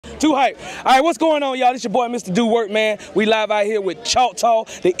Too hype. All right, what's going on, y'all? This your boy, Mr. DoWork, man. We live out here with Choctaw,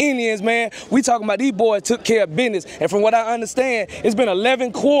 the Indians, man. We talking about these boys took care of business. And from what I understand, it's been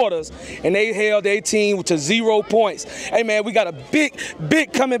 11 quarters, and they held their team to 0 points. Hey, man, we got a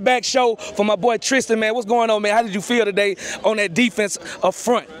big coming back show for my boy Tristan, man. What's going on, man? How did you feel today on that defense up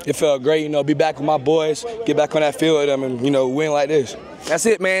front? It felt great, be back with my boys, get back on that field with them and, win like this. That's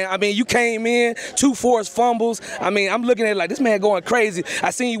it, man. I mean, you came in, 2 forced fumbles. I mean, I'm looking at it like, this man going crazy. I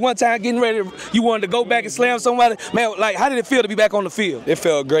seen you one time getting ready, you wanted to go back and slam somebody. Man, like, how did it feel to be back on the field? It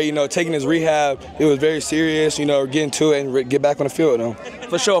felt great, taking this rehab, it was very serious, getting to it and get back on the field, though.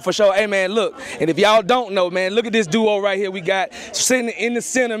 For sure, for sure. Hey, man, look, and if y'all don't know, man, look at this duo right here we got sitting in the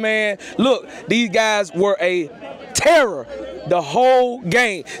center, man. Look, these guys were a terror the whole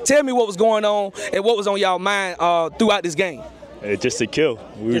game. Tell me what was going on and what was on y'all mind throughout this game. Just to kill.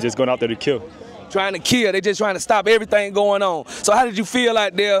 We were just going out there to kill. Trying to kill. They just trying to stop everything going on. So how did you feel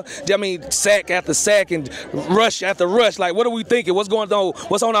out there? I mean, sack after sack and rush after rush. Like, what are we thinking? What's going on?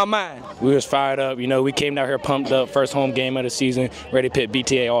 What's on our mind? We was fired up. We came out here pumped up. First home game of the season. Ready to pit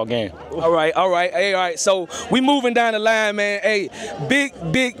BTA all game. All right. Hey, all right. So we moving down the line, man. Hey,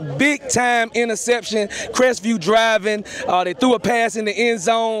 big time interception. Crestview driving. They threw a pass in the end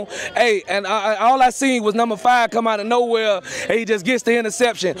zone. Hey, and all I seen was number 5 come out of nowhere, and he just gets the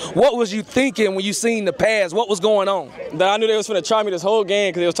interception. What was you thinking when you seen the pass? What was going on? That I knew they was finna try me this whole game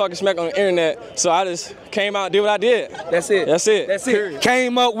because they was talking smack on the internet. So I just came out and did what I did. That's it. That's it. That's it.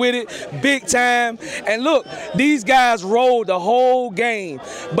 Came up with it, big time. And look, these guys rolled the whole game,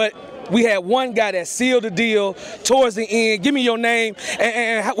 but we had one guy that sealed the deal towards the end. Give me your name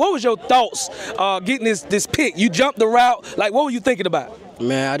and what was your thoughts getting this pick? You jumped the route. Like, what were you thinking about?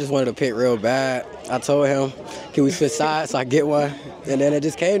 Man, I just wanted to pick real bad. I told him, can we switch sides so I get one? And then it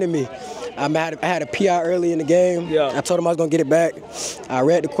just came to me. I had a PI early in the game. Yeah. I told him I was going to get it back. I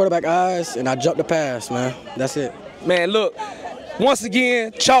read the quarterback eyes, and I jumped the pass, man. That's it. Man, look, once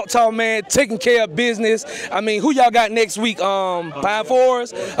again, Choctaw, man, taking care of business. I mean, who y'all got next week? Pine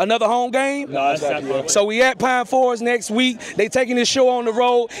Forest, another home game? No, that's So we at Pine Forest next week. They taking this show on the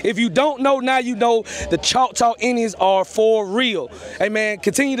road. If you don't know, now you know the Choctaw Indians are for real. Hey, man,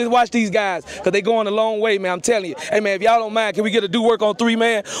 continue to watch these guys because they going a long way, man. I'm telling you. Hey, man, if y'all don't mind, can we get a DoWork on 3,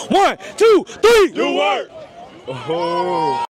 man? 1, 2, 3. DoWork! Oh.